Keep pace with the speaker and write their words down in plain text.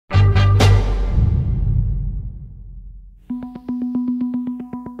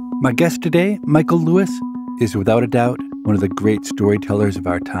My guest today, Michael Lewis, is without a doubt one of the great storytellers of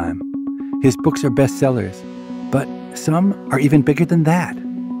our time. His books are bestsellers, but some are even bigger than that.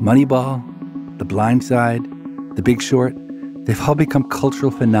 Moneyball, The Blind Side, The Big Short, they've all become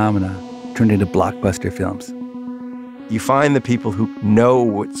cultural phenomena turned into blockbuster films. You find the people who know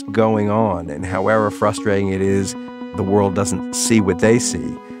what's going on, and however frustrating it is, the world doesn't see what they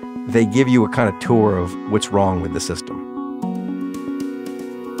see. They give you a kind of tour of what's wrong with the system.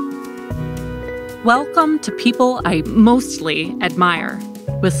 Welcome to People I Mostly Admire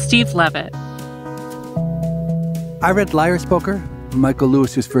with Steve Levitt. I read Liar's Poker, Michael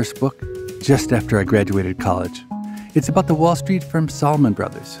Lewis's first book, just after I graduated college. It's about the Wall Street firm Salomon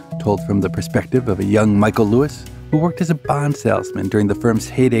Brothers, told from the perspective of a young Michael Lewis who worked as a bond salesman during the firm's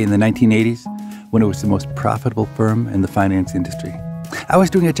heyday in the 1980s when it was the most profitable firm in the finance industry. I was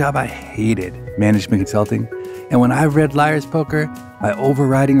doing a job I hated, management consulting, and when I read Liar's Poker, my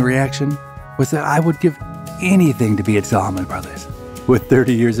overriding reaction was that I would give anything to be at Salomon Brothers. With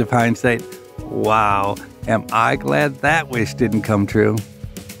 30 years of hindsight, wow, am I glad that wish didn't come true.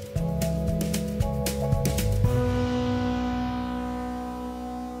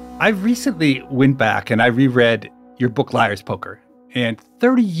 I recently went back and I reread your book, Liar's Poker, and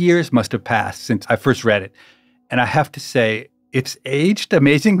 30 years must have passed since I first read it. And I have to say, it's aged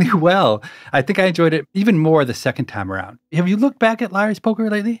amazingly well. I think I enjoyed it even more the second time around. Have you looked back at Liar's Poker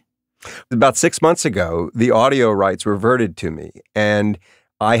lately? About 6 months ago, the audio rights reverted to me, and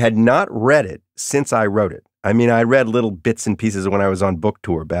I had not read it since I wrote it. I mean, I read little bits and pieces when I was on book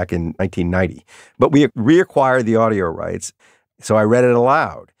tour back in 1990, but we reacquired the audio rights, so I read it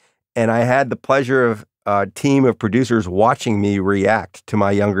aloud. And I had the pleasure of a team of producers watching me react to my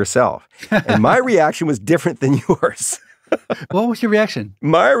younger self. And my reaction was different than yours. What was your reaction?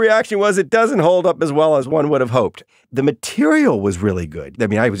 My reaction was it doesn't hold up as well as one would have hoped. The material was really good. I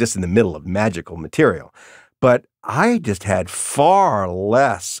mean, I was just in the middle of magical material. But I just had far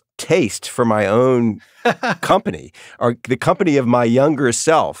less taste for my own company or the company of my younger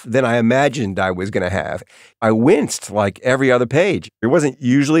self than I imagined I was going to have. I winced like every other page. It wasn't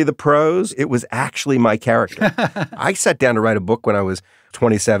usually the prose. It was actually my character. I sat down to write a book when I was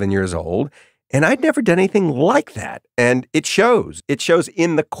 27 years old, and I'd never done anything like that. And it shows. It shows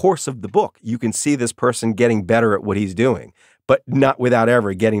in the course of the book. You can see this person getting better at what he's doing, but not without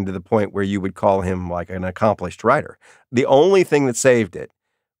ever getting to the point where you would call him like an accomplished writer. The only thing that saved it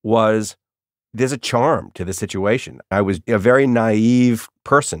was there's a charm to the situation. I was a very naive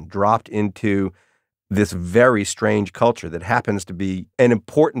person dropped into this very strange culture that happens to be an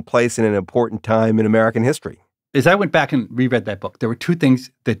important place in an important time in American history. As I went back and reread that book, there were two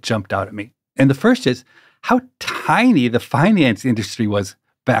things that jumped out at me. And the first is how tiny the finance industry was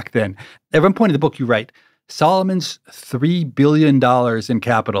back then. At one point in the book, you write, Solomon's $3 billion in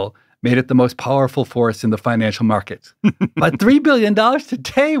capital made it the most powerful force in the financial markets. But $3 billion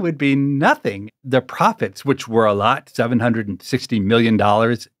today would be nothing. Their profits, which were a lot, $760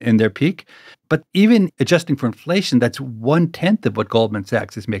 million in their peak. But even adjusting for inflation, that's 1/10 of what Goldman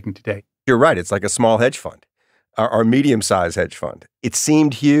Sachs is making today. You're right. It's like a small hedge fund. Or medium-sized hedge fund. It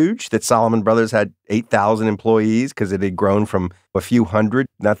seemed huge that Salomon Brothers had 8,000 employees because it had grown from a few hundred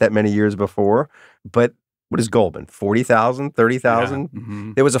not that many years before. But what is Goldman? 40,000, 30,000? Yeah.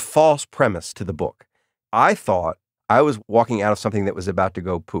 Mm-hmm. There was a false premise to the book. I thought I was walking out of something that was about to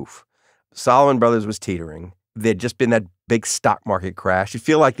go poof. Salomon Brothers was teetering. There'd just been that big stock market crash. You'd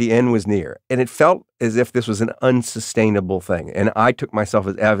feel like the end was near. And it felt as if this was an unsustainable thing. And I took myself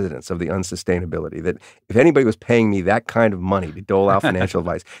as evidence of the unsustainability, that if anybody was paying me that kind of money to dole out financial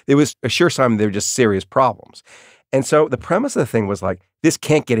advice, it was a sure sign there were just serious problems. And so the premise of the thing was like, this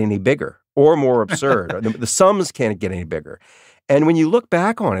can't get any bigger or more absurd. Or the sums can't get any bigger. And when you look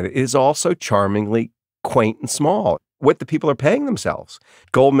back on it, it is also charmingly quaint and small. What the people are paying themselves.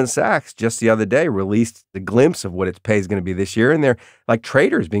 Goldman Sachs just the other day released a glimpse of what its pay is going to be this year, and they're like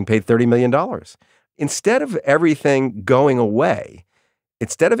traders being paid $30 million. Instead of everything going away,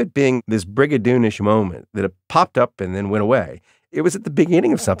 instead of it being this brigadoonish moment that it popped up and then went away, it was at the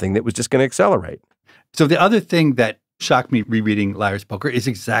beginning of something that was just going to accelerate. So the other thing that shocked me rereading Liar's Poker is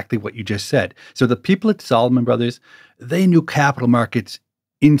exactly what you just said. So the people at Salomon Brothers, they knew capital markets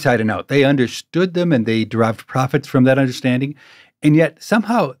inside and out. They understood them and they derived profits from that understanding. And yet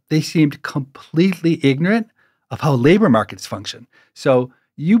somehow they seemed completely ignorant of how labor markets function. So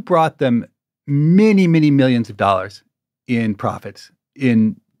you brought them many, many millions of dollars in profits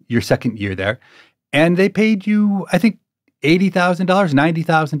in your second year there. And they paid you, I think, $80,000,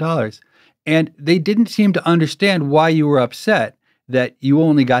 $90,000. And they didn't seem to understand why you were upset that you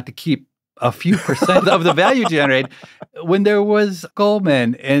only got to keep a few percent of the value generated when there was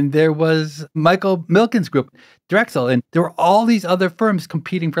Goldman and there was Michael Milken's group, Drexel, and there were all these other firms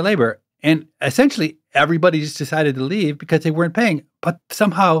competing for labor. And essentially, everybody just decided to leave because they weren't paying. But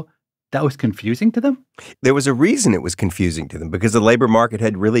somehow that was confusing to them? There was a reason it was confusing to them, because the labor market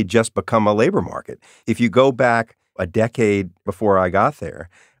had really just become a labor market. If you go back a decade before I got there,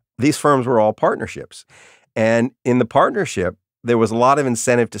 these firms were all partnerships. And in the partnership, there was a lot of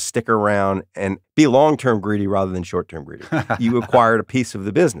incentive to stick around and be long-term greedy rather than short-term greedy. You acquired a piece of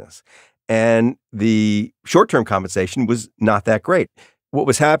the business. And the short-term compensation was not that great. What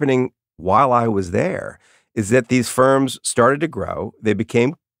was happening while I was there is that these firms started to grow. They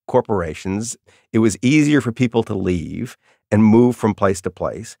became corporations. It was easier for people to leave and move from place to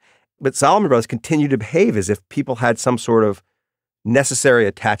place. But Salomon Brothers continued to behave as if people had some sort of necessary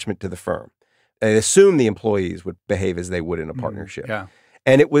attachment to the firm. They assumed the employees would behave as they would in a partnership. Yeah.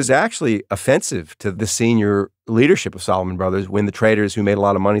 And it was actually offensive to the senior leadership of Salomon Brothers when the traders who made a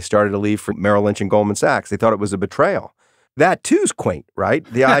lot of money started to leave for Merrill Lynch and Goldman Sachs. They thought it was a betrayal. That too is quaint, right?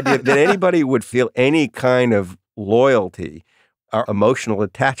 The idea that anybody would feel any kind of loyalty or emotional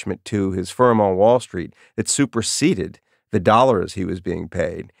attachment to his firm on Wall Street that superseded the dollars he was being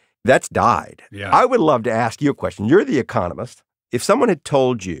paid, that's died. Yeah. I would love to ask you a question. You're the economist. If someone had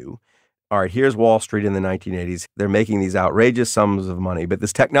told you, all right, here's Wall Street in the 1980s. They're making these outrageous sums of money, but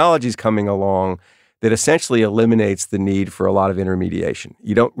this technology is coming along that essentially eliminates the need for a lot of intermediation.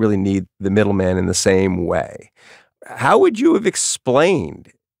 You don't really need the middleman in the same way. How would you have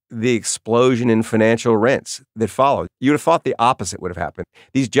explained the explosion in financial rents that followed? You would have thought the opposite would have happened.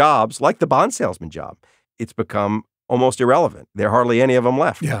 These jobs, like the bond salesman job, it's become almost irrelevant. There are hardly any of them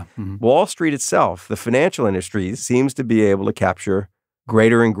left. Yeah. Wall Street itself, the financial industry, seems to be able to capture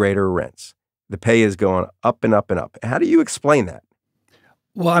greater and greater rents. The pay is going up and up and up. How do you explain that?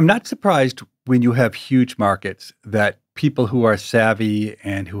 Well, I'm not surprised when you have huge markets that people who are savvy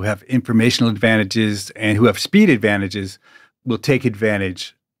and who have informational advantages and who have speed advantages will take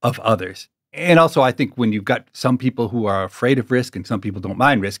advantage of others. And also, I think when you've got some people who are afraid of risk and some people don't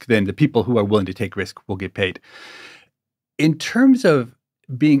mind risk, then the people who are willing to take risk will get paid. In terms of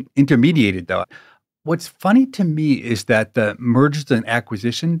being intermediated, though, what's funny to me is that the mergers and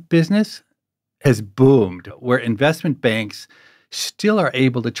acquisition business has boomed, where investment banks still are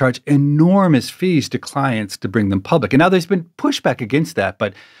able to charge enormous fees to clients to bring them public. And now there's been pushback against that,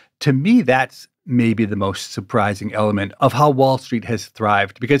 but to me, that's maybe the most surprising element of how Wall Street has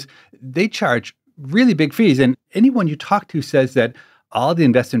thrived, because they charge really big fees. And anyone you talk to says that all the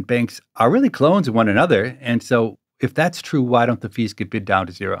investment banks are really clones of one another. And so if that's true, why don't the fees get bid down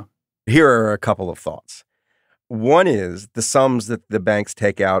to zero? Here are a couple of thoughts. One is the sums that the banks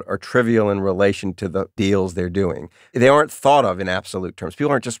take out are trivial in relation to the deals they're doing. They aren't thought of in absolute terms.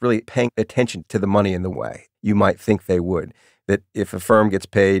 People aren't just really paying attention to the money in the way you might think they would. That if a firm gets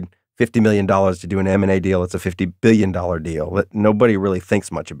paid $50 million to do an M&A deal, it's a $50 billion deal. That nobody really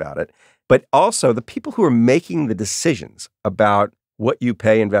thinks much about it. But also the people who are making the decisions about what you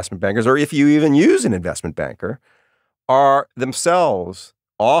pay investment bankers, or if you even use an investment banker, are themselves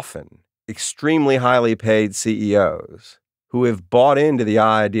often extremely highly paid CEOs who have bought into the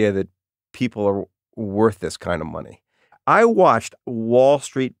idea that people are worth this kind of money. I watched Wall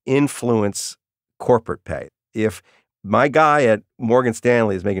Street influence corporate pay. If my guy at Morgan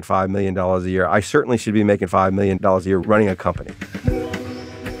Stanley is making $5 million a year, I certainly should be making $5 million a year running a company.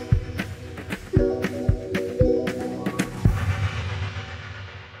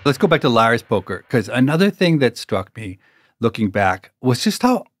 Let's go back to liar's poker, because another thing that struck me looking back was just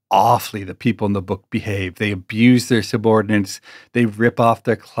how awfully the people in the book behave. They abuse their subordinates. They rip off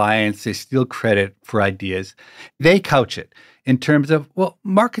their clients. They steal credit for ideas. They couch it in terms of, well,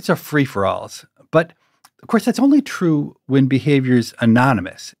 markets are free-for-alls. But, of course, that's only true when behavior's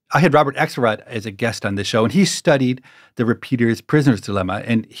anonymous. I had Robert Axelrod as a guest on this show, and he studied the repeater's prisoner's dilemma,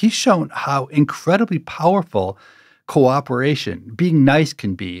 and he's shown how incredibly powerful cooperation, being nice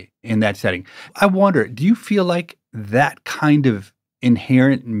can be in that setting. I wonder, do you feel like that kind of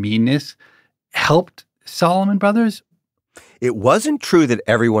inherent meanness helped Salomon Brothers? It wasn't true that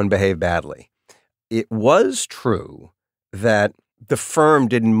everyone behaved badly. It was true that the firm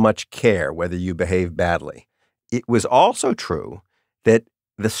didn't much care whether you behaved badly. It was also true that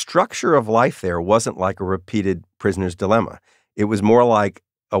the structure of life there wasn't like a repeated prisoner's dilemma. It was more like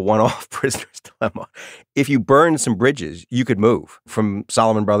a one-off prisoner's dilemma. If you burned some bridges, you could move from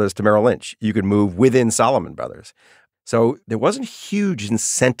Salomon Brothers to Merrill Lynch. You could move within Salomon Brothers. So there wasn't huge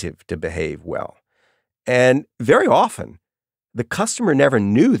incentive to behave well. And very often, the customer never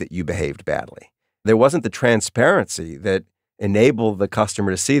knew that you behaved badly. There wasn't the transparency that enable the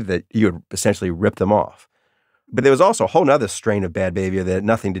customer to see that you had essentially ripped them off. But there was also a whole other strain of bad behavior that had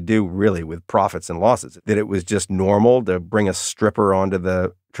nothing to do really with profits and losses, that it was just normal to bring a stripper onto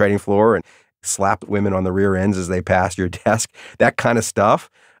the trading floor and slap women on the rear ends as they passed your desk, that kind of stuff.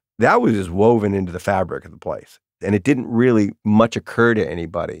 That was just woven into the fabric of the place. And it didn't really much occur to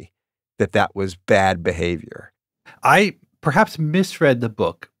anybody that that was bad behavior. I perhaps misread the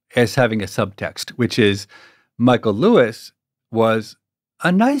book as having a subtext, which is Michael Lewis was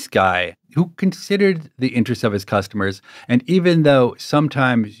a nice guy who considered the interests of his customers. And even though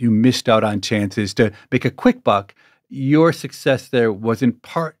sometimes you missed out on chances to make a quick buck, your success there was in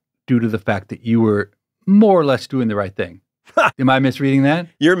part due to the fact that you were more or less doing the right thing. Am I misreading that?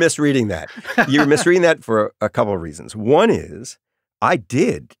 You're misreading that. You're misreading that for a couple of reasons. One is I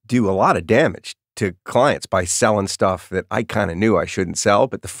did do a lot of damage to clients by selling stuff that I kind of knew I shouldn't sell,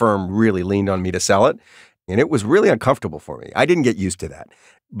 but the firm really leaned on me to sell it. And it was really uncomfortable for me. I didn't get used to that.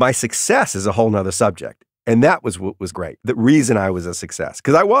 My success is a whole nother subject. And that was what was great. The reason I was a success,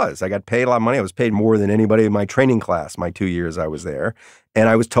 because I got paid a lot of money. I was paid more than anybody in my training class, my 2 years I was there. And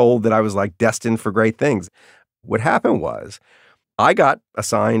I was told that I was like destined for great things. What happened was I got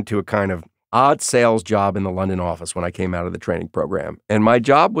assigned to a kind of odd sales job in the London office when I came out of the training program. And my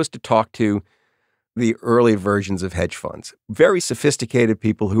job was to talk to the early versions of hedge funds, very sophisticated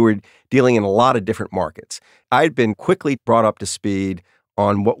people who were dealing in a lot of different markets. I'd been quickly brought up to speed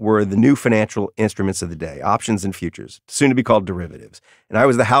on what were the new financial instruments of the day, options and futures, soon to be called derivatives. And I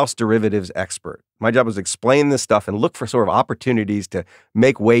was the house derivatives expert. My job was to explain this stuff and look for sort of opportunities to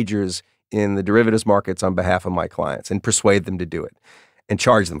make wagers in the derivatives markets on behalf of my clients and persuade them to do it and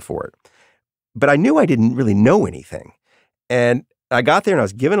charge them for it. But I knew I didn't really know anything. And I got there and I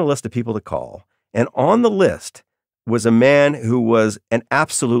was given a list of people to call. And on the list was a man who was an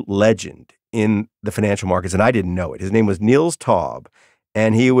absolute legend in the financial markets, and I didn't know it. His name was Niels Taub,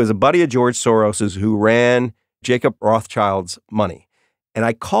 and he was a buddy of George Soros's who ran Jacob Rothschild's money. And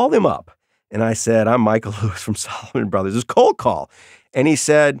I called him up, and I said, I'm Michael Lewis from Salomon Brothers. It was a cold call. And he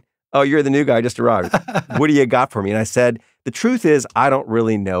said, oh, you're the new guy, just arrived. What do you got for me? And I said, the truth is, I don't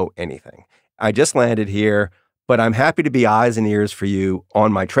really know anything. I just landed here, but I'm happy to be eyes and ears for you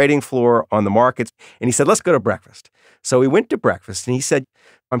on my trading floor, on the markets. And he said, let's go to breakfast. So we went to breakfast and he said,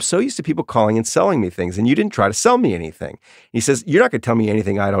 I'm so used to people calling and selling me things and you didn't try to sell me anything. He says, you're not going to tell me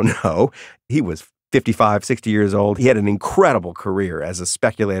anything I don't know. He was 55, 60 years old. He had an incredible career as a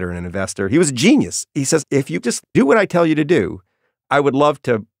speculator and an investor. He was a genius. He says, if you just do what I tell you to do, I would love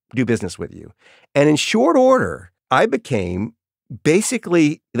to do business with you. And in short order, I became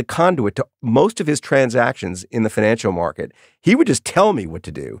basically the conduit to most of his transactions in the financial market. He would just tell me what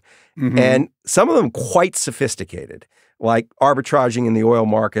to do. Mm-hmm. And some of them quite sophisticated, like arbitraging in the oil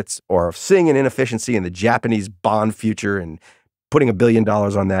markets or seeing an inefficiency in the Japanese bond future and putting $1 billion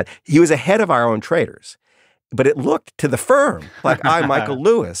on that. He was ahead of our own traders. But it looked to the firm like I, Michael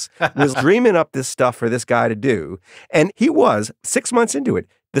Lewis, was dreaming up this stuff for this guy to do. And he was, 6 months into it,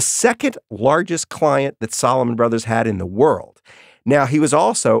 the second largest client that Salomon Brothers had in the world. Now, he was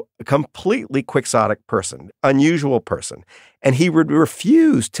also a completely quixotic person, unusual person, and he would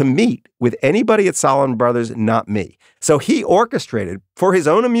refuse to meet with anybody at Salomon Brothers, not me. So he orchestrated, for his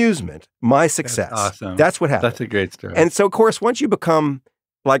own amusement, my success. That's awesome. That's what happened. That's a great story. And so, of course, once you become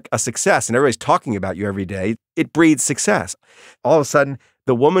like a success and everybody's talking about you every day, it breeds success. All of a sudden,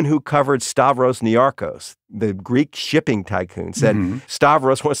 the woman who covered Stavros Niarchos, the Greek shipping tycoon, said,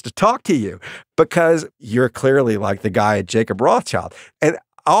 Stavros wants to talk to you because you're clearly like the guy at Jacob Rothschild. And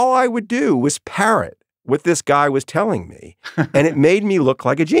all I would do was parrot what this guy was telling me. And it made me look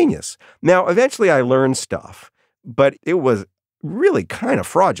like a genius. Now, eventually I learned stuff, but it was really kind of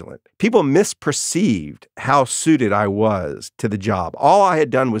fraudulent. People misperceived how suited I was to the job. All I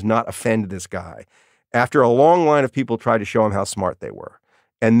had done was not offend this guy. After a long line of people tried to show him how smart they were.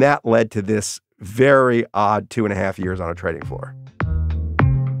 And that led to this very odd 2.5 years on a trading floor.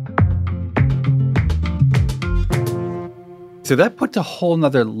 So that puts a whole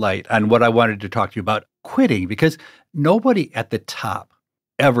nother light on what I wanted to talk to you about, quitting, because nobody at the top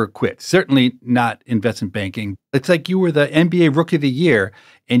ever quit. Certainly not investment banking. It's like you were the NBA Rookie of the Year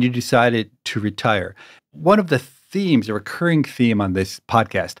and you decided to retire. One of the themes, a recurring theme on this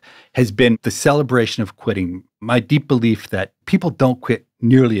podcast, has been the celebration of quitting. My deep belief that people don't quit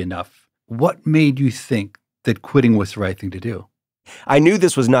nearly enough. What made you think that quitting was the right thing to do? I knew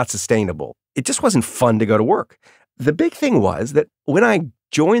this was not sustainable. It just wasn't fun to go to work. The big thing was that when I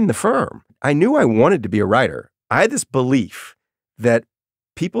joined the firm, I knew I wanted to be a writer. I had this belief that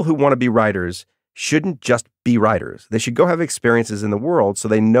people who want to be writers shouldn't just be writers. They should go have experiences in the world so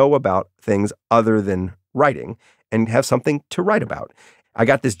they know about things other than writing. and have something to write about. I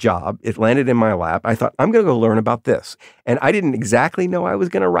got this job. It landed in my lap. I thought, I'm going to go learn about this. And I didn't exactly know I was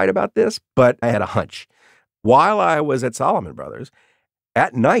going to write about this, but I had a hunch. While I was at Salomon Brothers,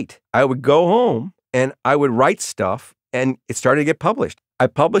 at night, I would go home and I would write stuff, and it started to get published. I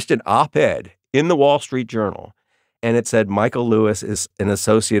published an op-ed in the Wall Street Journal, and it said, Michael Lewis is an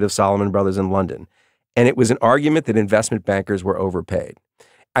associate of Salomon Brothers in London. And it was an argument that investment bankers were overpaid.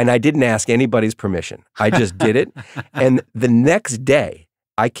 And I didn't ask anybody's permission. I just did it. And the next day,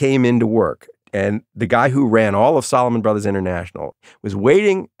 I came into work, and the guy who ran all of Salomon Brothers International was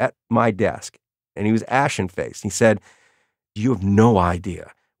waiting at my desk, and he was ashen-faced. He said, you have no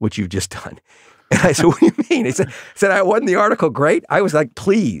idea what you've just done. And I said, what do you mean? He said, I wasn't the article great? I was like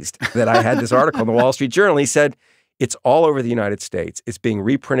pleased that I had this article in the Wall Street Journal. He said, it's all over the United States. It's being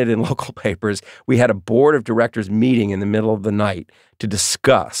reprinted in local papers. We had a board of directors meeting in the middle of the night to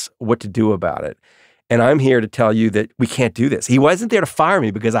discuss what to do about it. And I'm here to tell you that we can't do this. He wasn't there to fire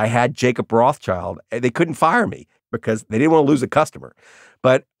me because I had Jacob Rothschild. They couldn't fire me because they didn't want to lose a customer.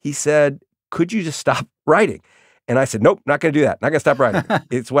 But he said, could you just stop writing? And I said, nope, not going to do that. Not going to stop writing.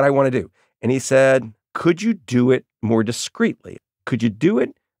 It's what I want to do. And he said, could you do it more discreetly? Could you do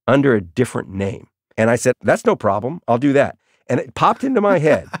it under a different name? And I said, that's no problem. I'll do that. And it popped into my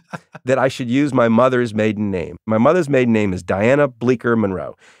head that I should use my mother's maiden name. My mother's maiden name is Diana Bleecker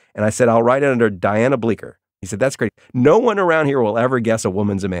Monroe. And I said, I'll write it under Diana Bleecker. He said, that's great. No one around here will ever guess a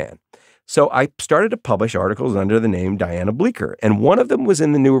woman's a man. So I started to publish articles under the name Diana Bleecker. And one of them was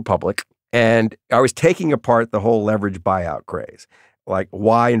in the New Republic. And I was taking apart the whole leverage buyout craze, like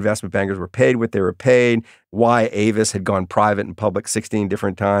why investment bankers were paid what they were paid, why Avis had gone private and public 16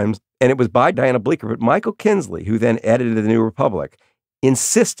 different times. And it was by Diana Bleecker. But Michael Kinsley, who then edited the New Republic,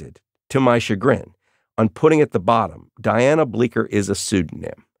 insisted, to my chagrin, on putting at the bottom, Diana Bleecker is a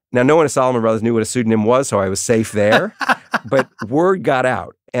pseudonym. Now, no one at Salomon Brothers knew what a pseudonym was, so I was safe there. But word got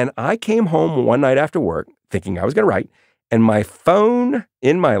out. And I came home one night after work thinking I was going to write, and my phone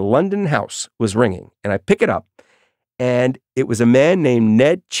in my London house was ringing. And I pick it up, and it was a man named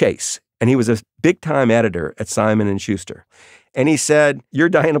Ned Chase, and he was a big-time editor at Simon & Schuster. And he said, you're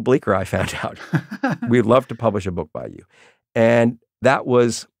Diana Bleecker, I found out. We'd love to publish a book by you. And that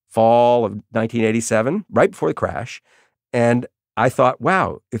was fall of 1987, right before the crash. And I thought,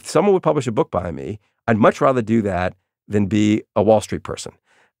 wow, if someone would publish a book by me, I'd much rather do that than be a Wall Street person.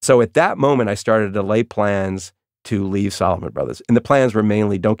 So at that moment, I started to lay plans to leave Salomon Brothers. And the plans were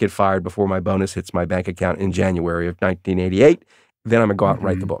mainly don't get fired before my bonus hits my bank account in January of 1988. Then I'm going to go out and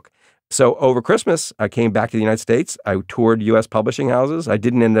write the book. So over Christmas, I came back to the United States. I toured U.S. publishing houses. I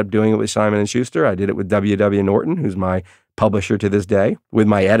didn't end up doing it with Simon & Schuster. I did it with W.W. Norton, who's my publisher to this day, with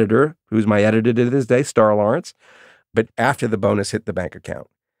my editor, who's my editor to this day, Star Lawrence. But after the bonus hit the bank account,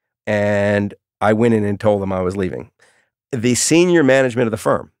 and I went in and told them I was leaving, the senior management of the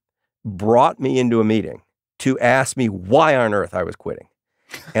firm brought me into a meeting to ask me why on earth I was quitting.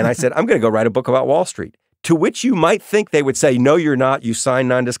 And I said, I'm going to go write a book about Wall Street. To which you might think they would say, no, you're not. You signed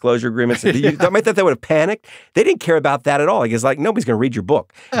non-disclosure agreements. You might think they would have panicked. They didn't care about that at all. It's like, nobody's going to read your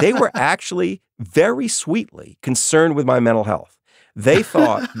book. They were actually very sweetly concerned with my mental health. They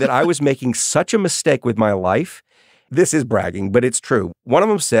thought that I was making such a mistake with my life. This is bragging, but it's true. One of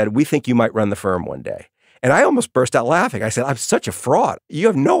them said, we think you might run the firm one day. And I almost burst out laughing. I said, I'm such a fraud. You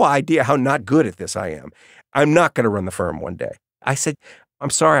have no idea how not good at this I am. I'm not going to run the firm one day. I said, I'm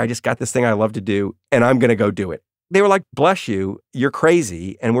sorry, I just got this thing I love to do, and I'm going to go do it. They were like, bless you, you're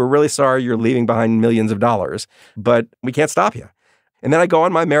crazy, and we're really sorry you're leaving behind millions of dollars, but we can't stop you. And then I go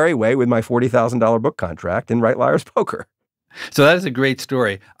on my merry way with my $40,000 book contract and write Liar's Poker. So that is a great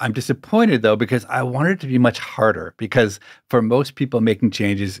story. I'm disappointed, though, because I wanted it to be much harder, because for most people, making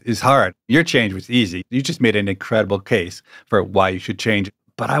changes is hard. Your change was easy. You just made an incredible case for why you should change.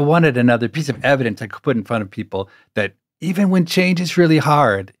 But I wanted another piece of evidence I could put in front of people that even when change is really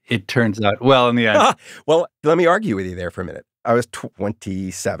hard, it turns out well in the end. Well, let me argue with you there for a minute. I was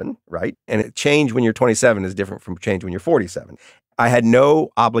 27, right? And change when you're 27 is different from change when you're 47. I had no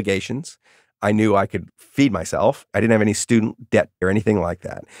obligations. I knew I could feed myself. I didn't have any student debt or anything like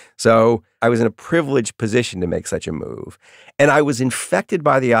that. So I was in a privileged position to make such a move. And I was infected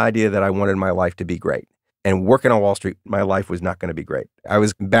by the idea that I wanted my life to be great. And working on Wall Street, my life was not going to be great. I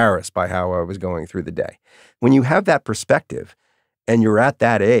was embarrassed by how I was going through the day. When you have that perspective and you're at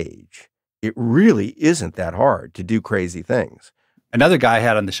that age, it really isn't that hard to do crazy things. Another guy I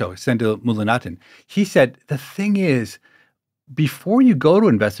had on the show, Sendil Mulanatan, he said, the thing is, before you go to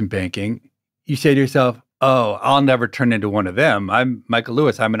investment banking, you say to yourself, oh, I'll never turn into one of them. I'm Michael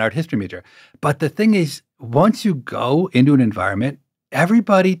Lewis. I'm an art history major. But the thing is, once you go into an environment,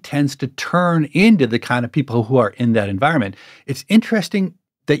 everybody tends to turn into the kind of people who are in that environment. It's interesting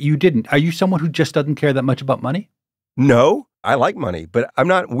that you didn't. Are you someone who just doesn't care that much about money? No, I like money, but I'm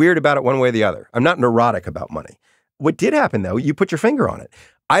not weird about it one way or the other. I'm not neurotic about money. What did happen, though, you put your finger on it.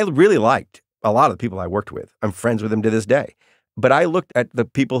 I really liked a lot of the people I worked with. I'm friends with them to this day. But I looked at the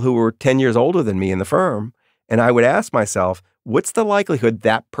people who were 10 years older than me in the firm, and I would ask myself, what's the likelihood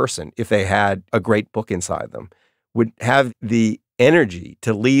that person, if they had a great book inside them, would have the energy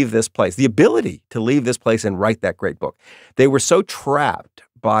to leave this place, the ability to leave this place and write that great book? They were so trapped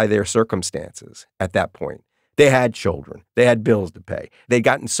by their circumstances at that point. They had children. They had bills to pay. They'd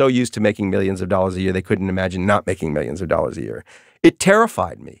gotten so used to making millions of dollars a year, they couldn't imagine not making millions of dollars a year. It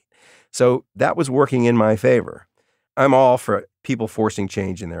terrified me. So that was working in my favor. I'm all for people forcing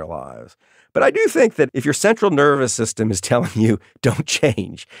change in their lives. But I do think that if your central nervous system is telling you, don't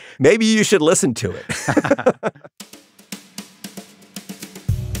change, maybe you should listen to it.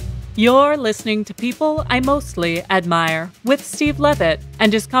 You're listening to People I Mostly Admire with Steve Levitt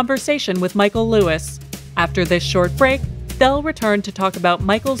and his conversation with Michael Lewis. After this short break, they'll return to talk about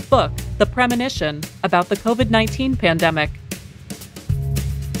Michael's book, The Premonition, about the COVID-19 pandemic.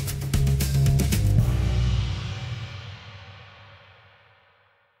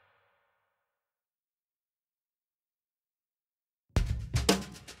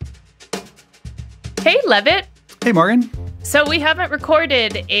 Hey, Levitt. Hey, Morgan. So we haven't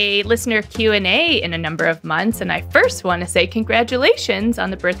recorded a listener Q&A in a number of months, and I first want to say congratulations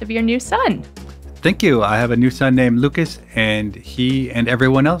on the birth of your new son. Thank you. I have a new son named Lucas, and he and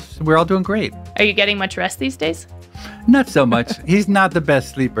everyone else, we're all doing great. Are you getting much rest these days? Not so much. He's not the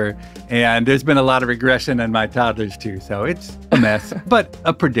best sleeper, and there's been a lot of regression in my toddlers too, so it's a mess, but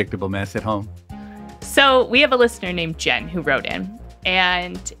a predictable mess at home. So we have a listener named Jen who wrote in,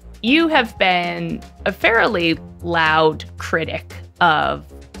 and you have been a fairly loud critic of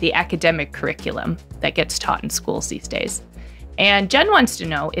the academic curriculum that gets taught in schools these days. And Jen wants to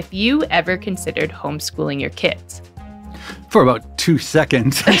know if you ever considered homeschooling your kids. For about 2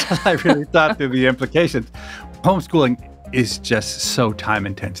 seconds until I really thought through the implications. Homeschooling is just so time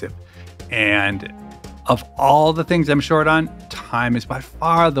intensive. And of all the things I'm short on, time is by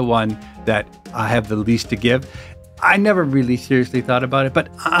far the one that I have the least to give. I never really seriously thought about it. But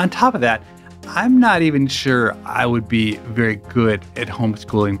on top of that, I'm not even sure I would be very good at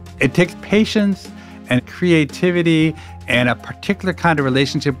homeschooling. It takes patience and creativity and a particular kind of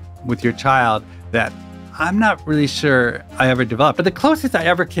relationship with your child that I'm not really sure I ever developed. But the closest I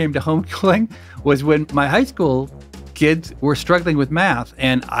ever came to homeschooling was when my high school kids were struggling with math,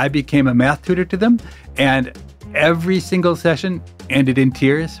 and I became a math tutor to them, and every single session ended in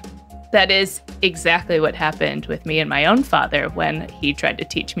tears. That is exactly what happened with me and my own father when he tried to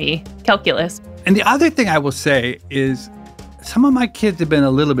teach me calculus. And the other thing I will say is some of my kids have been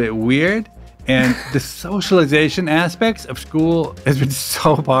a little bit weird, and the socialization aspects of school has been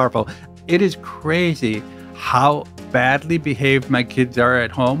so powerful. It is crazy how badly behaved my kids are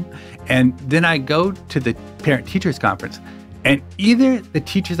at home. And then I go to the parent-teachers conference, and either the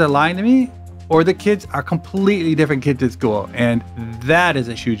teachers are lying to me or the kids are completely different kids at school. And that is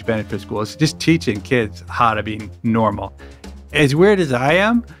a huge benefit of school. It's just teaching kids how to be normal. As weird as I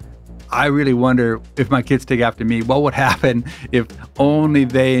am, I really wonder if my kids take after me, what would happen if only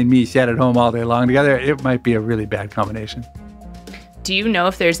they and me sat at home all day long together? It might be a really bad combination. Do you know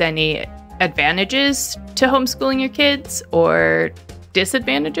if there's any advantages to homeschooling your kids or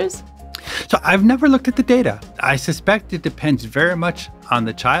disadvantages? So I've never looked at the data. I suspect it depends very much on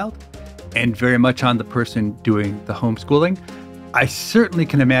the child and very much on the person doing the homeschooling. I certainly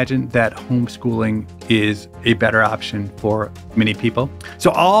can imagine that homeschooling is a better option for many people.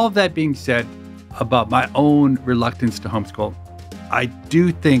 So all of that being said about my own reluctance to homeschool, I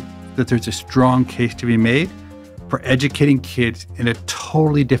do think that there's a strong case to be made for educating kids in a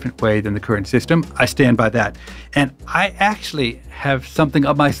totally different way than the current system. I stand by that. And I actually have something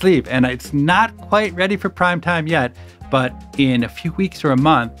up my sleeve, and it's not quite ready for prime time yet, but in a few weeks or a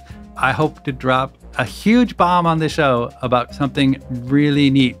month, I hope to drop a huge bomb on the show about something really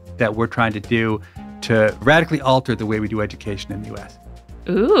neat that we're trying to do to radically alter the way we do education in the U.S.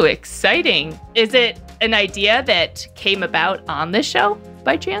 Ooh, exciting. Is it an idea that came about on this show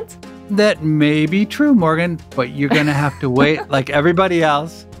by chance? That may be true, Morgan, but you're going to have to wait like everybody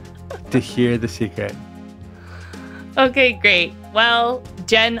else to hear the secret. Okay, great. Well,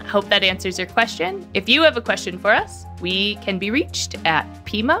 Jen, hope that answers your question. If you have a question for us, we can be reached at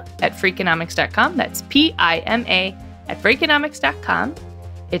pima@freakonomics.com. That's PIMA at freakonomics.com.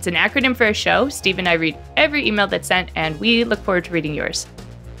 It's an acronym for a show. Steve and I read every email that's sent, and we look forward to reading yours.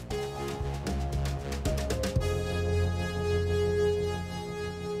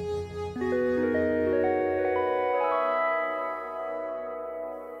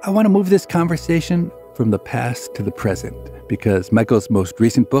 I want to move this conversation from the past to the present because Michael's most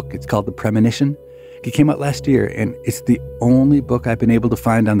recent book, it's called The Premonition. It came out last year, and it's the only book I've been able to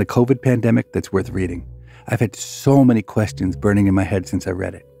find on the COVID pandemic that's worth reading. I've had so many questions burning in my head since I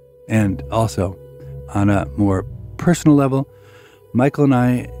read it. And also, on a more personal level, Michael and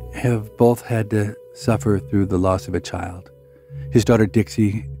I have both had to suffer through the loss of a child. His daughter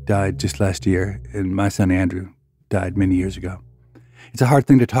Dixie died just last year, and my son Andrew died many years ago. It's a hard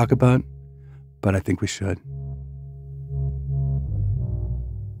thing to talk about, but I think we should.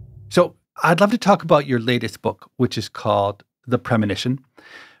 So I'd love to talk about your latest book, which is called The Premonition.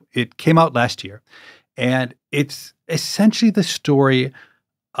 It came out last year, and it's essentially the story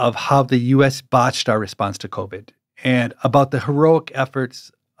of how the U.S. botched our response to COVID and about the heroic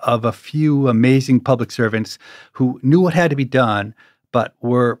efforts of a few amazing public servants who knew what had to be done, but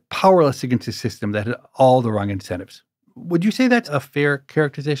were powerless against a system that had all the wrong incentives. Would you say that's a fair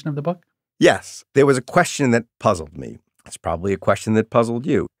characterization of the book? Yes. There was a question that puzzled me. It's probably a question that puzzled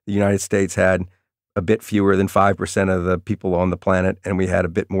you. The United States had a bit fewer than 5% of the people on the planet, and we had a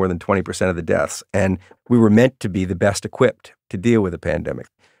bit more than 20% of the deaths. And we were meant to be the best equipped to deal with a pandemic.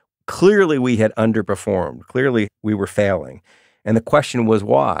 Clearly, we had underperformed. Clearly, we were failing. And the question was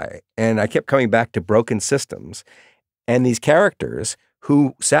why? And I kept coming back to broken systems and these characters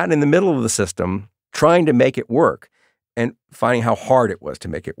who sat in the middle of the system trying to make it work and finding how hard it was to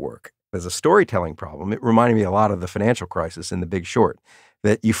make it work. As a storytelling problem, it reminded me a lot of the financial crisis in The Big Short,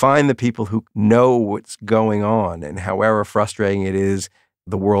 that you find the people who know what's going on, and however frustrating it is,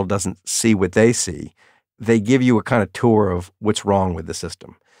 the world doesn't see what they see. They give you a kind of tour of what's wrong with the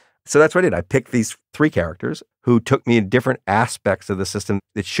system. So that's what I did. I picked these three characters who took me in different aspects of the system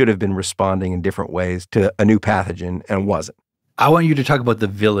that should have been responding in different ways to a new pathogen and wasn't. I want you to talk about the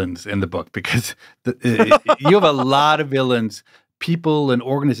villains in the book because you have a lot of villains, people and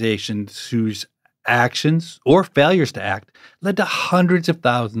organizations whose actions or failures to act led to hundreds of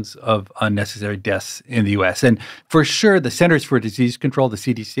thousands of unnecessary deaths in the U.S. And for sure, the Centers for Disease Control, the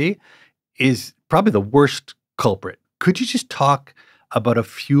CDC, is probably the worst culprit. Could you just talk about a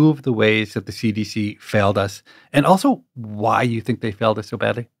few of the ways that the CDC failed us and also why you think they failed us so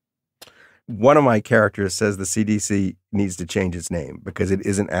badly? One of my characters says the CDC needs to change its name because it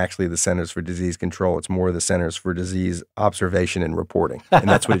isn't actually the Centers for Disease Control. It's more the Centers for Disease Observation and Reporting. And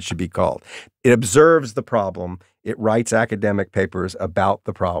that's what it should be called. It observes the problem. It writes academic papers about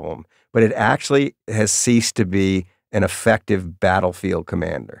the problem. But it actually has ceased to be an effective battlefield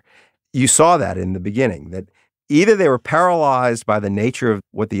commander. You saw that in the beginning, that either they were paralyzed by the nature of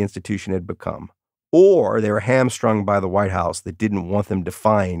what the institution had become, or they were hamstrung by the White House that didn't want them to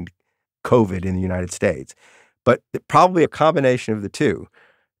find COVID in the United States. But probably a combination of the two.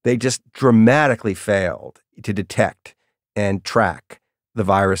 They just dramatically failed to detect and track the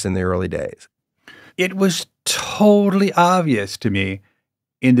virus in the early days. It was totally obvious to me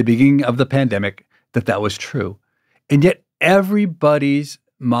in the beginning of the pandemic that that was true. And yet everybody's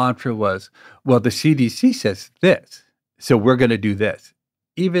mantra was, well, the CDC says this, so we're going to do this.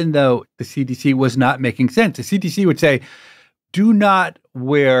 Even though the CDC was not making sense. The CDC would say, do not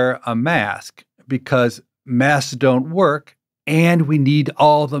wear a mask because masks don't work, and we need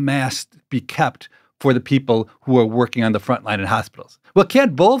all the masks to be kept for the people who are working on the front line in hospitals. Well, it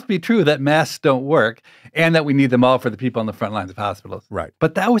can't both be true that masks don't work and that we need them all for the people on the front lines of hospitals. Right.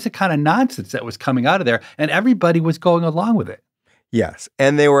 But that was the kind of nonsense that was coming out of there, and everybody was going along with it. Yes.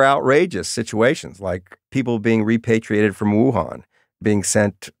 And they were outrageous situations, like people being repatriated from Wuhan, being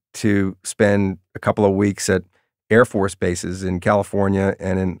sent to spend a couple of weeks at Air Force bases in California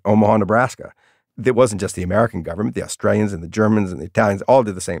and in Omaha, Nebraska. It wasn't just the American government. The Australians and the Germans and the Italians all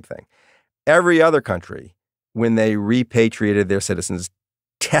did the same thing. Every other country, when they repatriated their citizens,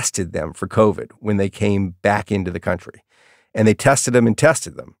 tested them for COVID when they came back into the country. And they tested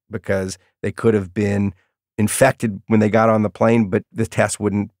them because they could have been infected when they got on the plane, but the test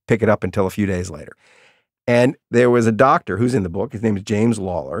wouldn't pick it up until a few days later. And there was a doctor who's in the book, his name is James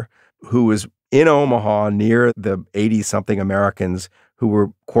Lawler, who was in Omaha near the 80-something Americans who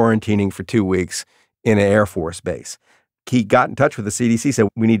were quarantining for 2 weeks in an Air Force base. He got in touch with the CDC, said,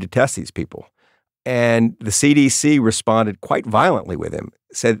 we need to test these people. And the CDC responded quite violently with him,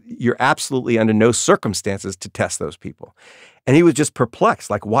 said, you're absolutely under no circumstances to test those people. And he was just perplexed,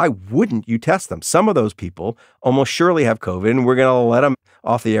 like, why wouldn't you test them? Some of those people almost surely have COVID, and we're going to let them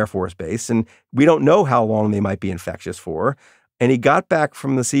off the Air Force base, and we don't know how long they might be infectious for. And he got back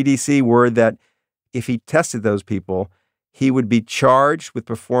from the CDC word that if he tested those people, he would be charged with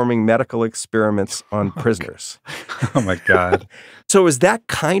performing medical experiments on prisoners. Oh, my God. So it was that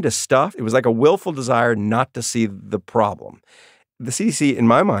kind of stuff. It was like a willful desire not to see the problem. the CDC, in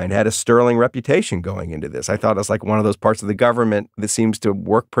my mind, had a sterling reputation going into this. I thought it was like one of those parts of the government that seems to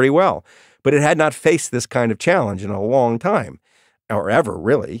work pretty well. But it had not faced this kind of challenge in a long time, or ever,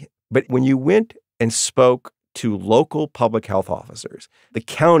 really. But when you went and spoke to local public health officers, the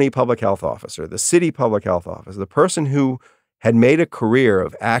county public health officer, the city public health officer, the person who had made a career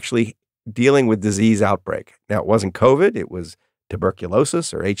of actually dealing with disease outbreak. Now, it wasn't COVID, it was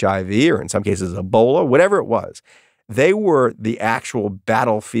tuberculosis or HIV, or in some cases, Ebola, whatever it was. They were the actual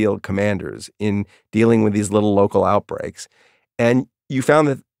battlefield commanders in dealing with these little local outbreaks. And you found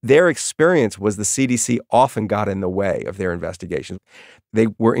that their experience was the CDC often got in the way of their investigations. They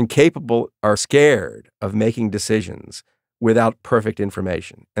were incapable or scared of making decisions without perfect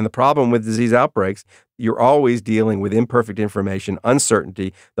information. And the problem with disease outbreaks, you're always dealing with imperfect information,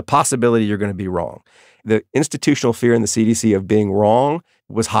 uncertainty, the possibility you're going to be wrong. The institutional fear in the CDC of being wrong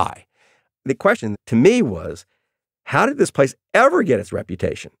was high. The question to me was, how did this place ever get its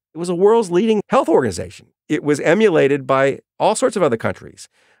reputation? It was the world's leading health organization. It was emulated by all sorts of other countries.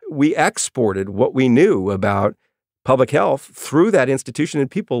 We exported what we knew about public health through that institution, and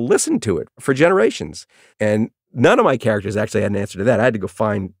people listened to it for generations. And none of my characters actually had an answer to that. I had to go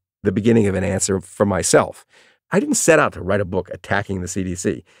find the beginning of an answer for myself. I didn't set out to write a book attacking the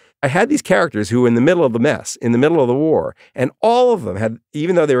CDC. I had these characters who were in the middle of the mess, in the middle of the war, and all of them had,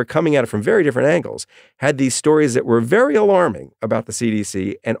 even though they were coming at it from very different angles, had these stories that were very alarming about the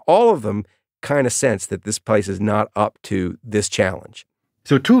CDC, and all of them kind of sensed that this place is not up to this challenge.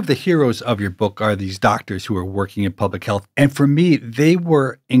 So two of the heroes of your book are these doctors who are working in public health. And for me, they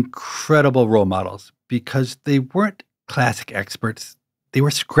were incredible role models because they weren't classic experts. They were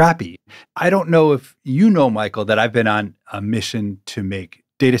scrappy. I don't know if you know, Michael, that I've been on a mission to make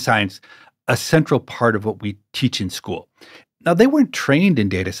data science a central part of what we teach in school. Now, they weren't trained in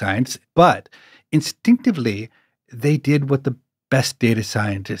data science, but instinctively, they did what the best data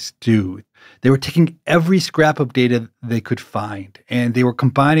scientists do. They were taking every scrap of data they could find, and they were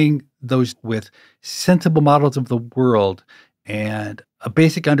combining those with sensible models of the world and a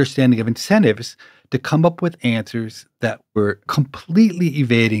basic understanding of incentives to come up with answers that were completely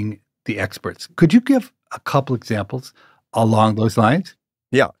evading the experts. Could you give a couple examples along those lines?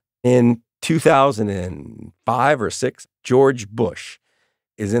 Yeah. In 2005 or 6, George Bush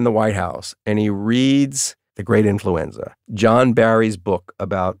is in the White House, and he reads The Great Influenza, John Barry's book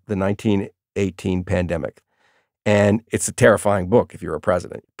about the 1918 pandemic. And it's a terrifying book if you're a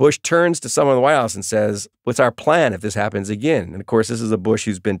president. Bush turns to someone in the White House and says, what's our plan if this happens again? And of course, this is a Bush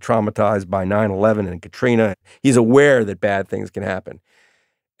who's been traumatized by 9/11 and Katrina. He's aware that bad things can happen.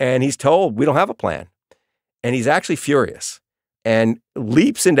 And he's told, we don't have a plan. And he's actually furious and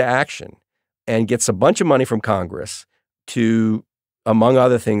leaps into action and gets a bunch of money from Congress to, among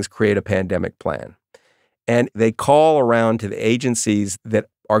other things, create a pandemic plan. And they call around to the agencies that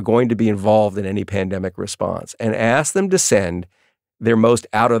are going to be involved in any pandemic response and ask them to send their most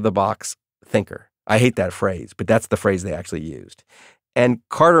out-of-the-box thinker. I hate that phrase, but that's the phrase they actually used. And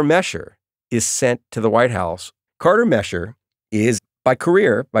Carter Mesher is sent to the White House. Carter Mesher is, by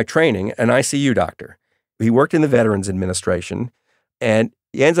career, by training, an ICU doctor. He worked in the Veterans Administration, and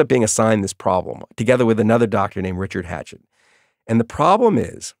he ends up being assigned this problem, together with another doctor named Richard Hatchett. And the problem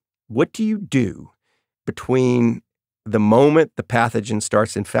is, what do you do between the moment the pathogen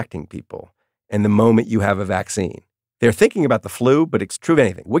starts infecting people and the moment you have a vaccine? They're thinking about the flu, but it's true of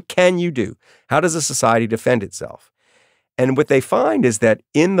anything. What can you do? How does a society defend itself? And what they find is that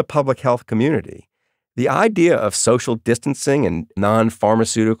in the public health community, the idea of social distancing and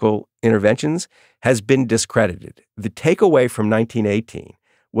non-pharmaceutical interventions has been discredited. The takeaway from 1918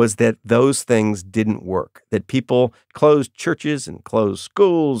 was that those things didn't work, that people closed churches and closed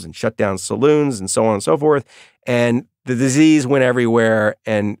schools and shut down saloons and so on and so forth. And the disease went everywhere,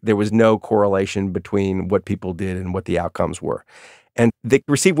 and there was no correlation between what people did and what the outcomes were. And the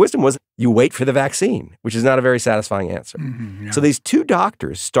received wisdom was you wait for the vaccine, which is not a very satisfying answer. Yeah. So these two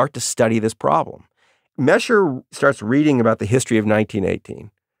doctors start to study this problem. Mesher starts reading about the history of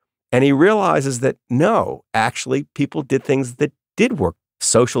 1918, and he realizes that no, actually, people did things that did work.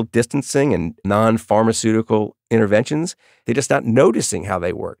 Social distancing and non-pharmaceutical interventions, they're just not noticing how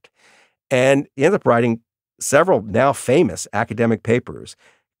they worked. And he ends up writing several now famous academic papers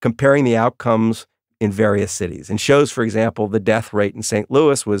comparing the outcomes in various cities, and shows, for example, the death rate in St.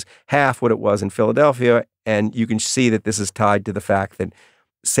 Louis was half what it was in Philadelphia. And you can see that this is tied to the fact that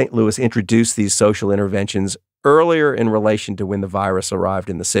St. Louis introduced these social interventions earlier in relation to when the virus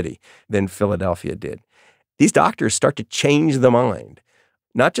arrived in the city than Philadelphia did. These doctors start to change the mind,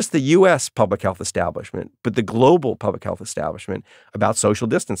 not just the U.S. public health establishment, but the global public health establishment about social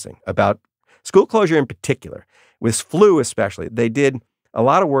distancing, about School closure in particular, with flu especially, they did a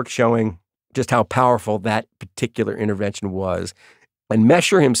lot of work showing just how powerful that particular intervention was. And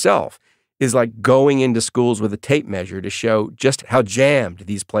Mesher himself is like going into schools with a tape measure to show just how jammed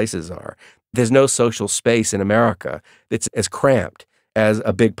these places are. There's no social space in America that's as cramped as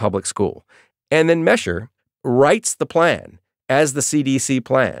a big public school. And then Mesher writes the plan as the CDC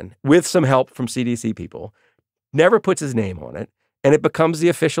plan with some help from CDC people, never puts his name on it, and it becomes the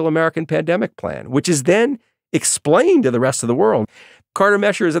official American pandemic plan, which is then explained to the rest of the world. Carter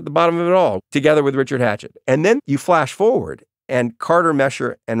Mesher is at the bottom of it all, together with Richard Hatchett. And then you flash forward, and Carter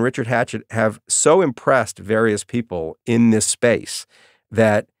Mesher and Richard Hatchett have so impressed various people in this space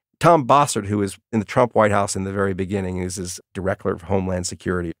that Tom Bossert, who was in the Trump White House in the very beginning, is his director of Homeland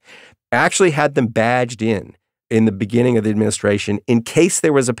Security, actually had them badged in the beginning of the administration in case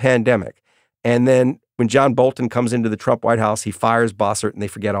there was a pandemic. And then when John Bolton comes into the Trump White House, he fires Bossert and they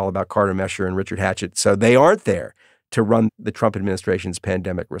forget all about Carter Mesher and Richard Hatchett. So they aren't there to run the Trump administration's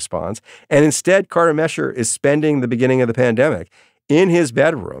pandemic response. And instead, Carter Mesher is spending the beginning of the pandemic in his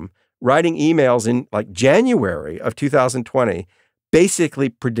bedroom, writing emails in like January of 2020, basically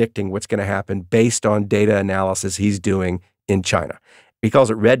predicting what's going to happen based on data analysis he's doing in China. He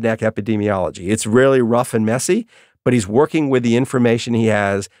calls it redneck epidemiology. It's really rough and messy, but he's working with the information he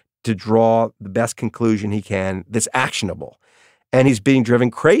has to draw the best conclusion he can that's actionable. And he's being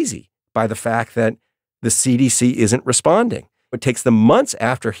driven crazy by the fact that the CDC isn't responding. It takes them months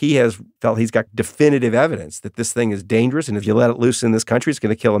after he has felt he's got definitive evidence that this thing is dangerous, and if you let it loose in this country, it's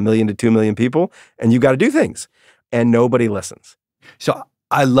going to kill 1 million to 2 million people, and you've got to do things. And nobody listens. So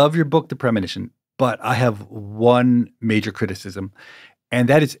I love your book, The Premonition, but I have one major criticism, and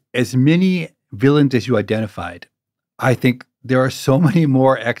that is as many villains as you identified, I think there are so many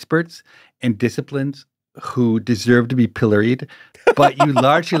more experts and disciplines who deserve to be pilloried, but you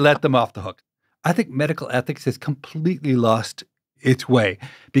largely let them off the hook. I think medical ethics has completely lost its way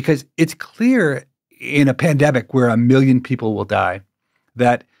because it's clear in a pandemic where 1 million people will die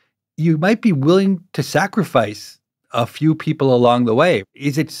that you might be willing to sacrifice a few people along the way.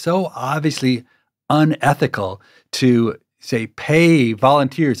 Is it so obviously unethical to, say, pay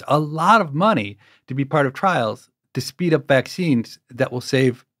volunteers a lot of money to be part of trials to speed up vaccines that will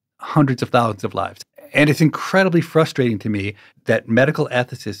save hundreds of thousands of lives? And it's incredibly frustrating to me that medical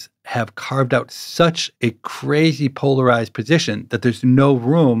ethicists have carved out such a crazy polarized position that there's no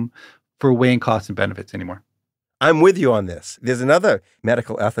room for weighing costs and benefits anymore. I'm with you on this. There's another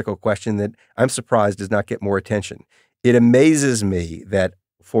medical ethical question that I'm surprised does not get more attention. It amazes me that,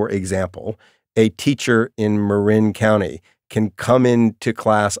 for example, a teacher in Marin County can come into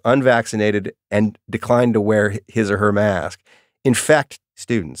class unvaccinated and decline to wear his or her mask, infect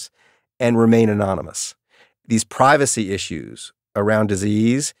students, and remain anonymous. These privacy issues around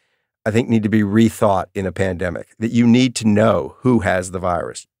disease, I think, need to be rethought in a pandemic, that you need to know who has the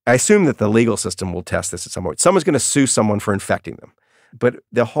virus. I assume that the legal system will test this at some point. Someone's going to sue someone for infecting them. But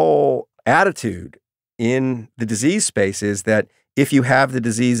the whole attitude in the disease space is that if you have the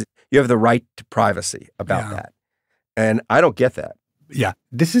disease, you have the right to privacy about that. And I don't get that. Yeah,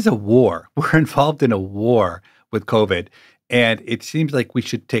 this is a war. We're involved in a war with COVID. And it seems like we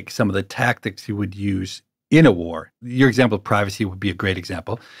should take some of the tactics you would use in a war. Your example of privacy would be a great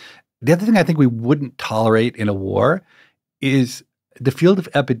example. The other thing I think we wouldn't tolerate in a war is the field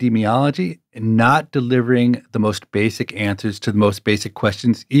of epidemiology not delivering the most basic answers to the most basic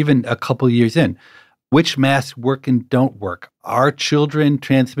questions, even a couple years in. Which masks work and don't work? Are children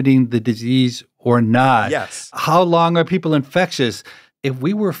transmitting the disease or not? Yes. How long are people infectious? If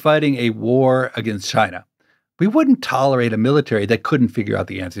we were fighting a war against China, we wouldn't tolerate a military that couldn't figure out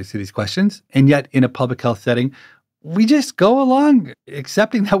the answers to these questions. And yet, in a public health setting, we just go along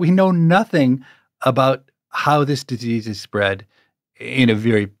accepting that we know nothing about how this disease is spread in a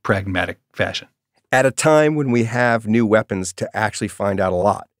very pragmatic fashion. At a time when we have new weapons to actually find out a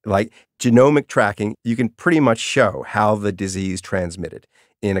lot, like genomic tracking, you can pretty much show how the disease transmitted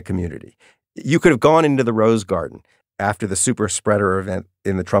in a community. You could have gone into the Rose Garden after the super spreader event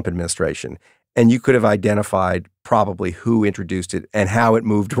in the Trump administration, and you could have identified probably who introduced it and how it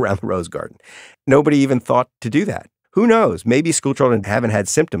moved around the Rose Garden. Nobody even thought to do that. Who knows? Maybe school children haven't had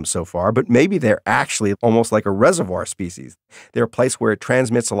symptoms so far, but maybe they're actually almost like a reservoir species. They're a place where it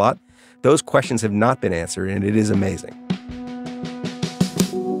transmits a lot. Those questions have not been answered, and it is amazing.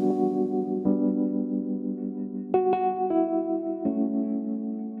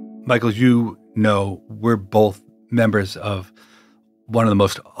 Michael, you know we're both members of one of the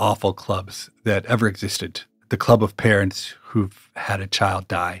most awful clubs that ever existed, the club of parents who've had a child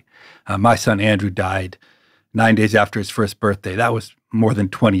die. My son Andrew died 9 days after his first birthday. That was more than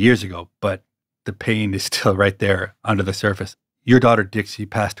 20 years ago, but the pain is still right there under the surface. Your daughter, Dixie,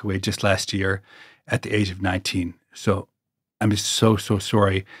 passed away just last year at the age of 19. So I'm just so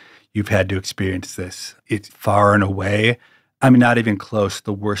sorry you've had to experience this. It's far and away, not even close,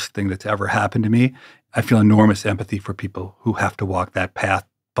 the worst thing that's ever happened to me. I feel enormous empathy for people who have to walk that path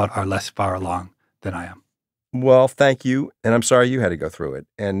but are less far along than I am. Well, thank you. And I'm sorry you had to go through it.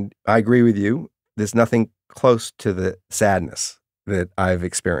 And I agree with you. There's nothing close to the sadness that I've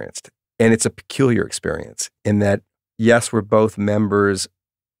experienced. And it's a peculiar experience in that, yes, we're both members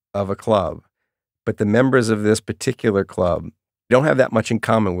of a club, but the members of this particular club don't have that much in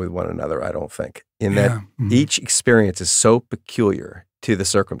common with one another, I don't think, in that each experience is so peculiar to the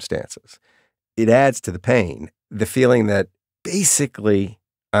circumstances. It adds to the pain, the feeling that basically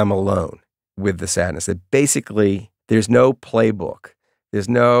I'm alone with the sadness, that basically there's no playbook, there's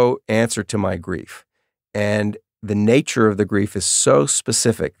no answer to my grief. And the nature of the grief is so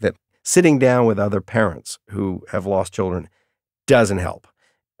specific that sitting down with other parents who have lost children doesn't help.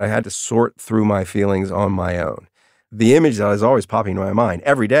 I had to sort through my feelings on my own. The image that is always popping into my mind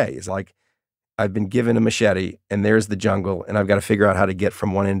every day is like, I've been given a machete and there's the jungle and I've got to figure out how to get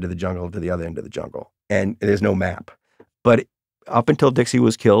from one end of the jungle to the other end of the jungle. And there's no map. But up until Dixie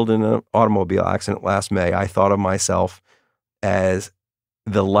was killed in an automobile accident last May, I thought of myself as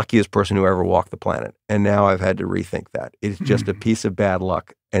the luckiest person who ever walked the planet. And now I've had to rethink that. It's just a piece of bad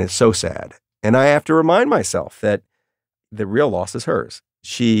luck and it's so sad. And I have to remind myself that the real loss is hers.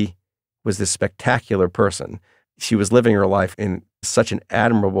 She was this spectacular person. She was living her life in such an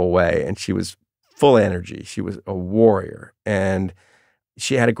admirable way and she was full of energy. She was a warrior and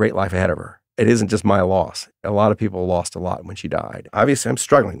she had a great life ahead of her. It isn't just my loss. A lot of people lost a lot when she died. Obviously, I'm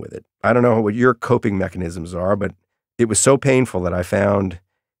struggling with it. I don't know what your coping mechanisms are, but it was so painful that I found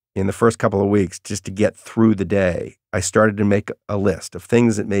in the first couple of weeks, just to get through the day, I started to make a list of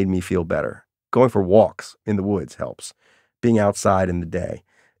things that made me feel better. Going for walks in the woods helps. Being outside in the day,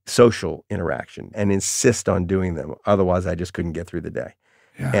 social interaction, and insist on doing them. Otherwise, I just couldn't get through the day.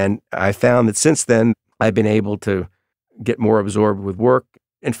 Yeah. And I found that since then, I've been able to get more absorbed with work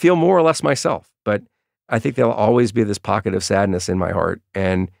and feel more or less myself. But I think there'll always be this pocket of sadness in my heart,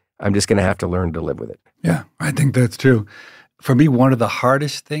 and I'm just going to have to learn to live with it. Yeah, I think that's true. For me, one of the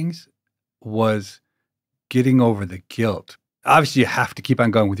hardest things was getting over the guilt. Obviously, you have to keep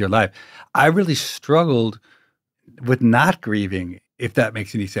on going with your life. I really struggled with not grieving, if that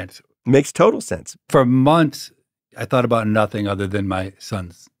makes any sense. Makes total sense. For months, I thought about nothing other than my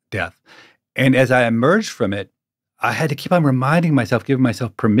son's death. And as I emerged from it, I had to keep on reminding myself, giving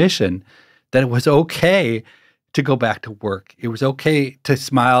myself permission that it was okay to go back to work. It was okay to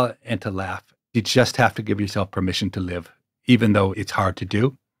smile and to laugh. You just have to give yourself permission to live, even though it's hard to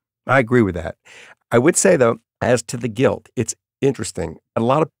do. I agree with that. I would say, though, as to the guilt, it's interesting. A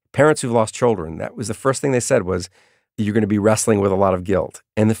lot of parents who've lost children, that was the first thing they said was, you're going to be wrestling with a lot of guilt.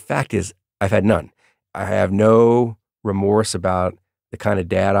 And the fact is, I've had none. I have no remorse about the kind of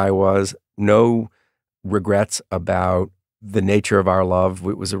dad I was, no regrets about the nature of our love.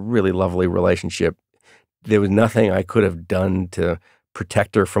 It was a really lovely relationship. There was nothing I could have done to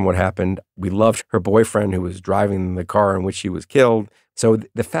protect her from what happened. We loved her boyfriend who was driving the car in which she was killed. So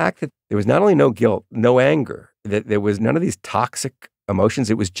the fact that there was not only no guilt, no anger, that there was none of these toxic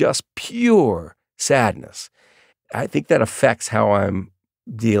emotions, it was just pure sadness. I think that affects how I'm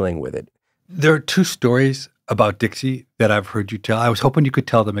dealing with it. There are two stories about Dixie that I've heard you tell. I was hoping you could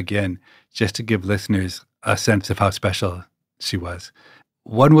tell them again, just to give listeners a sense of how special she was.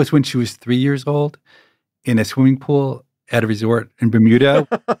 One was when she was 3 years old in a swimming pool at a resort in Bermuda.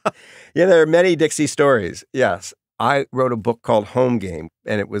 Yeah, there are many Dixie stories. Yes. I wrote a book called Home Game,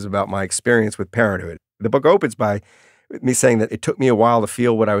 and it was about my experience with parenthood. The book opens by me saying that it took me a while to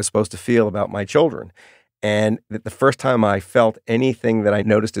feel what I was supposed to feel about my children. And that the first time I felt anything that I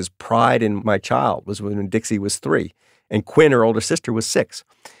noticed as pride in my child was when Dixie was 3 and Quinn, her older sister, was 6.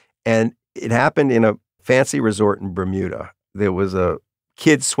 And it happened in a fancy resort in Bermuda. There was a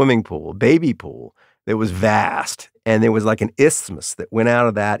kid's swimming pool, a baby pool that was vast. And there was like an isthmus that went out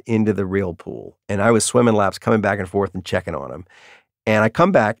of that into the real pool. And I was swimming laps, coming back and forth and checking on them. And I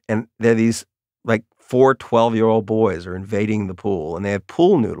come back and there are these like 4 12-year-old boys are invading the pool and they have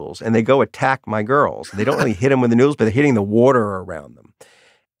pool noodles and they go attack my girls. They don't really hit them with the noodles, but they're hitting the water around them.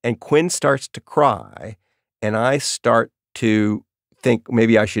 And Quinn starts to cry and I start to think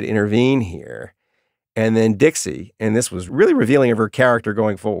maybe I should intervene here. And then Dixie, and this was really revealing of her character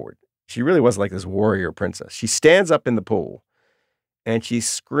going forward. She really was like this warrior princess. She stands up in the pool and she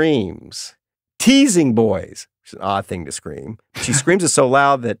screams, teasing boys, which is an odd thing to scream. She screams it so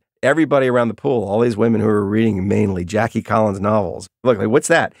loud that everybody around the pool, all these women who are reading mainly Jackie Collins novels, look like, what's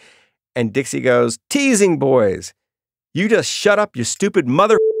that? And Dixie goes, teasing boys. You just shut up, you stupid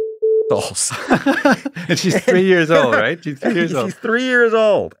mother souls. And she's 3 years old, right? She's 3 years old. She's 3 years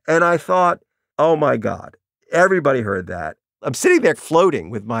old. And I thought, oh my God, everybody heard that. I'm sitting there floating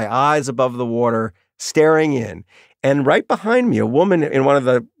with my eyes above the water, staring in. And right behind me, a woman in one of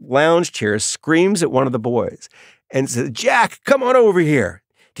the lounge chairs screams at one of the boys and says, Jack, come on over here.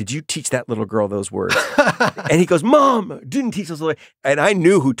 Did you teach that little girl those words? And he goes, Mom, didn't teach those little. And I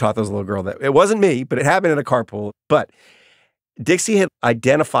knew who taught those little girl that. It wasn't me, but it happened in a carpool. But Dixie had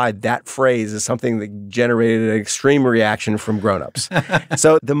identified that phrase as something that generated an extreme reaction from grown-ups.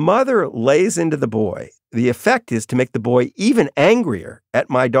 So the mother lays into the boy. The effect is to make the boy even angrier at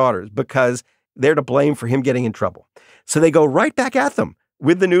my daughters because they're to blame for him getting in trouble. So they go right back at them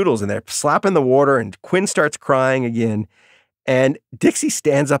with the noodles, and they're slapping the water, and Quinn starts crying again. And Dixie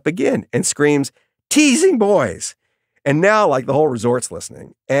stands up again and screams, teasing boys. And now, like, the whole resort's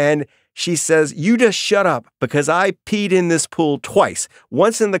listening. And she says, you just shut up because I peed in this pool twice,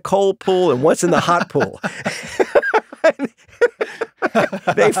 once in the cold pool and once in the hot pool.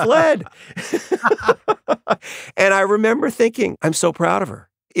 They fled. And I remember thinking, I'm so proud of her.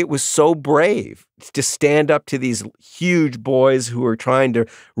 It was so brave to stand up to these huge boys who were trying to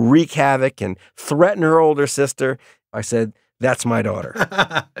wreak havoc and threaten her older sister. I said, that's my daughter.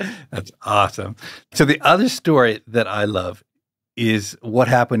 That's awesome. So the other story that I love is what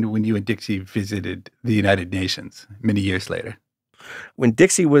happened when you and Dixie visited the United Nations many years later. When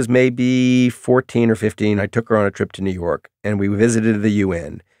Dixie was maybe 14 or 15, I took her on a trip to New York, and we visited the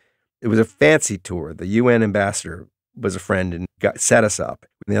UN. It was a fancy tour. The UN ambassador was a friend and set us up.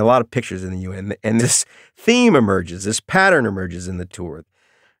 And there are a lot of pictures in the UN, and this theme emerges, this pattern emerges in the tour.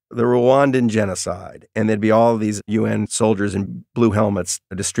 The Rwandan genocide, and there'd be all of these UN soldiers in blue helmets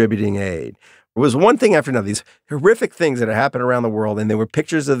distributing aid. It was one thing after another, these horrific things that had happened around the world, and there were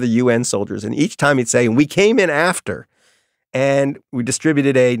pictures of the UN soldiers, and each time he'd say, and we came in after, and we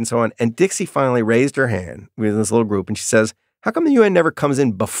distributed aid and so on. And Dixie finally raised her hand with this little group, and she says, how come the UN never comes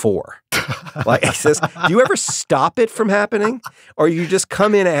in before? Like, he says, do you ever stop it from happening? Or you just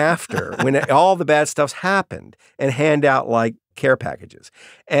come in after when all the bad stuff's happened and hand out like care packages?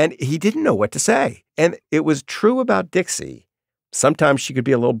 And he didn't know what to say. And it was true about Dixie. Sometimes she could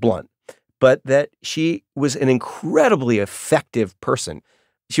be a little blunt, but that she was an incredibly effective person.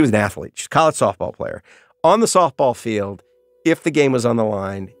 She was an athlete. She's a college softball player. On the softball field, if the game was on the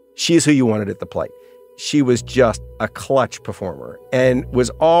line, she's who you wanted at the plate. She was just a clutch performer and was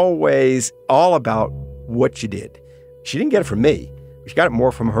always all about what you did. She didn't get it from me. She got it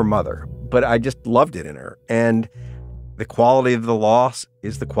more from her mother, but I just loved it in her. And the quality of the loss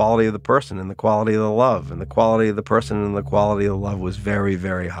is the quality of the person and the quality of the love. And the quality of the person and the quality of the love was very,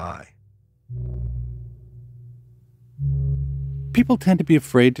 very high. People tend to be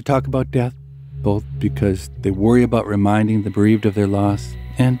afraid to talk about death, both because they worry about reminding the bereaved of their loss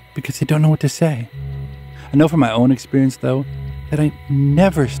and because they don't know what to say. I know from my own experience, though, that I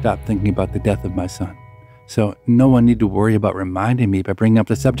never stopped thinking about the death of my son. So no one needed to worry about reminding me by bringing up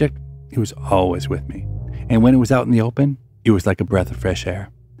the subject. It was always with me. And when it was out in the open, it was like a breath of fresh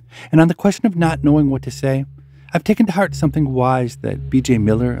air. And on the question of not knowing what to say, I've taken to heart something wise that B.J.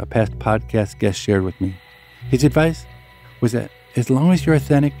 Miller, a past podcast guest, shared with me. His advice was that as long as you're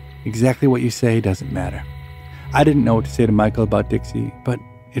authentic, exactly what you say doesn't matter. I didn't know what to say to Michael about Dixie, but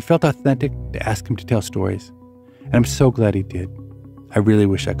it felt authentic to ask him to tell stories. And I'm so glad he did. I really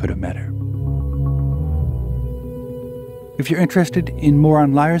wish I could have met her. If you're interested in more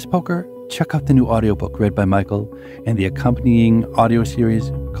on Liar's Poker, check out the new audiobook read by Michael and the accompanying audio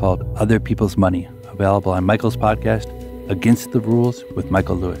series called Other People's Money, available on Michael's podcast, Against the Rules with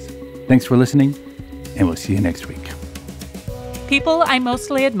Michael Lewis. Thanks for listening, and we'll see you next week. People I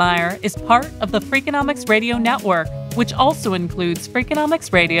Mostly Admire is part of the Freakonomics Radio Network, which also includes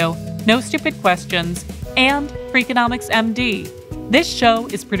Freakonomics Radio, No Stupid Questions, and Freakonomics MD. This show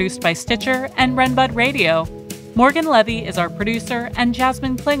is produced by Stitcher and Renbud Radio. Morgan Levy is our producer, and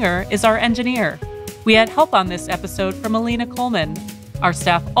Jasmine Klinger is our engineer. We had help on this episode from Alina Coleman. Our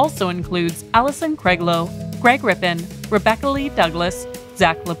staff also includes Allison Craiglow, Greg Rippin, Rebecca Lee Douglas,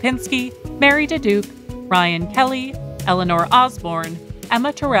 Zach Lipinski, Mary DeDuke, Ryan Kelly, Eleanor Osborne,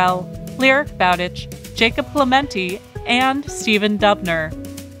 Emma Terrell, Lyric Bowditch, Jacob Clementi, and Stephen Dubner.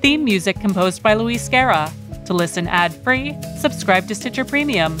 Theme music composed by Luis Guerra. To listen ad-free, subscribe to Stitcher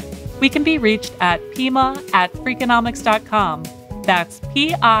Premium. We can be reached at pima@freakonomics.com. That's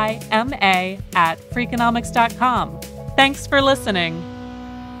PIMA@freakonomics.com. Thanks for listening.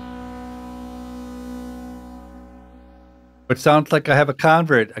 It sounds like I have a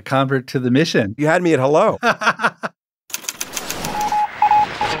convert to the mission. You had me at hello.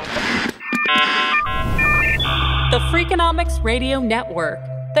 Freakonomics Radio Network,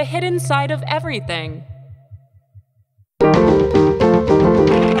 the hidden side of everything.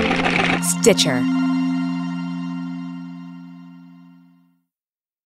 Stitcher.